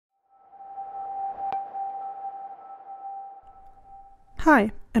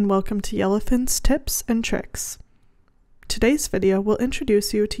Hi, and welcome to Yellowfin's Tips and Tricks. Today's video will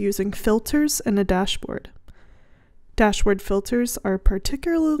introduce you to using filters in a dashboard. Dashboard filters are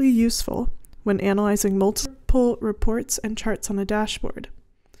particularly useful when analyzing multiple reports and charts on a dashboard.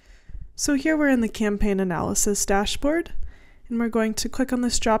 So here we're in the campaign analysis dashboard, and we're going to click on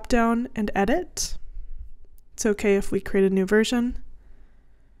this drop-down and edit. It's okay if we create a new version.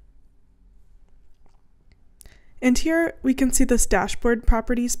 And here we can see this dashboard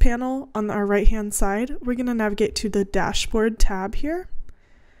properties panel on our right hand side. We're going to navigate to the dashboard tab here.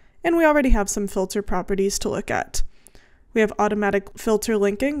 And we already have some filter properties to look at. We have automatic filter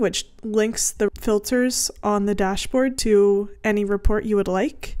linking, which links the filters on the dashboard to any report you would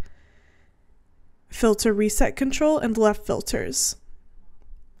like. Filter reset control and left filters.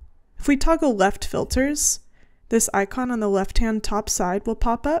 If we toggle left filters, this icon on the left hand top side will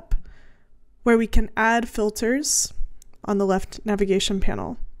pop up, where we can add filters on the left navigation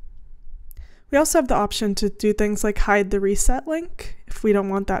panel. We also have the option to do things like hide the reset link if we don't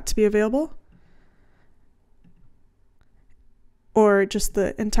want that to be available, or just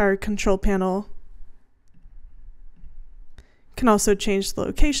the entire control panel. You can also change the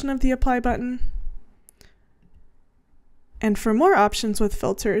location of the apply button. And for more options with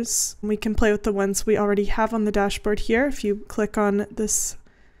filters, we can play with the ones we already have on the dashboard here. If you click on this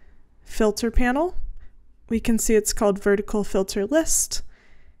filter panel, we can see it's called vertical filter list,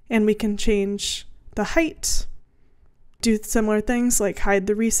 and we can change the height, do similar things like hide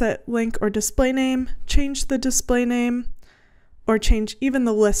the reset link or display name, change the display name, or change even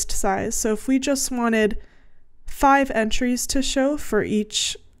the list size. So if we just wanted 5 entries to show for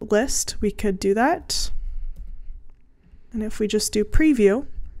each list, we could do that. And if we just do preview,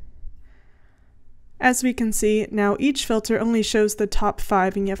 as we can see, now each filter only shows the top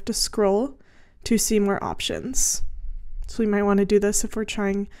 5 and you have to scroll to see more options. So we might want to do this if we're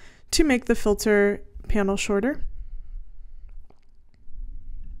trying to make the filter panel shorter.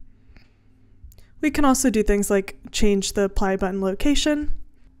 We can also do things like change the apply button location,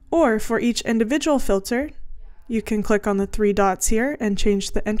 or for each individual filter, you can click on the 3 dots here and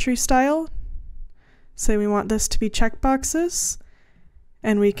change the entry style. Say we want this to be checkboxes,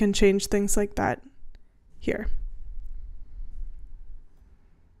 and we can change things like that here.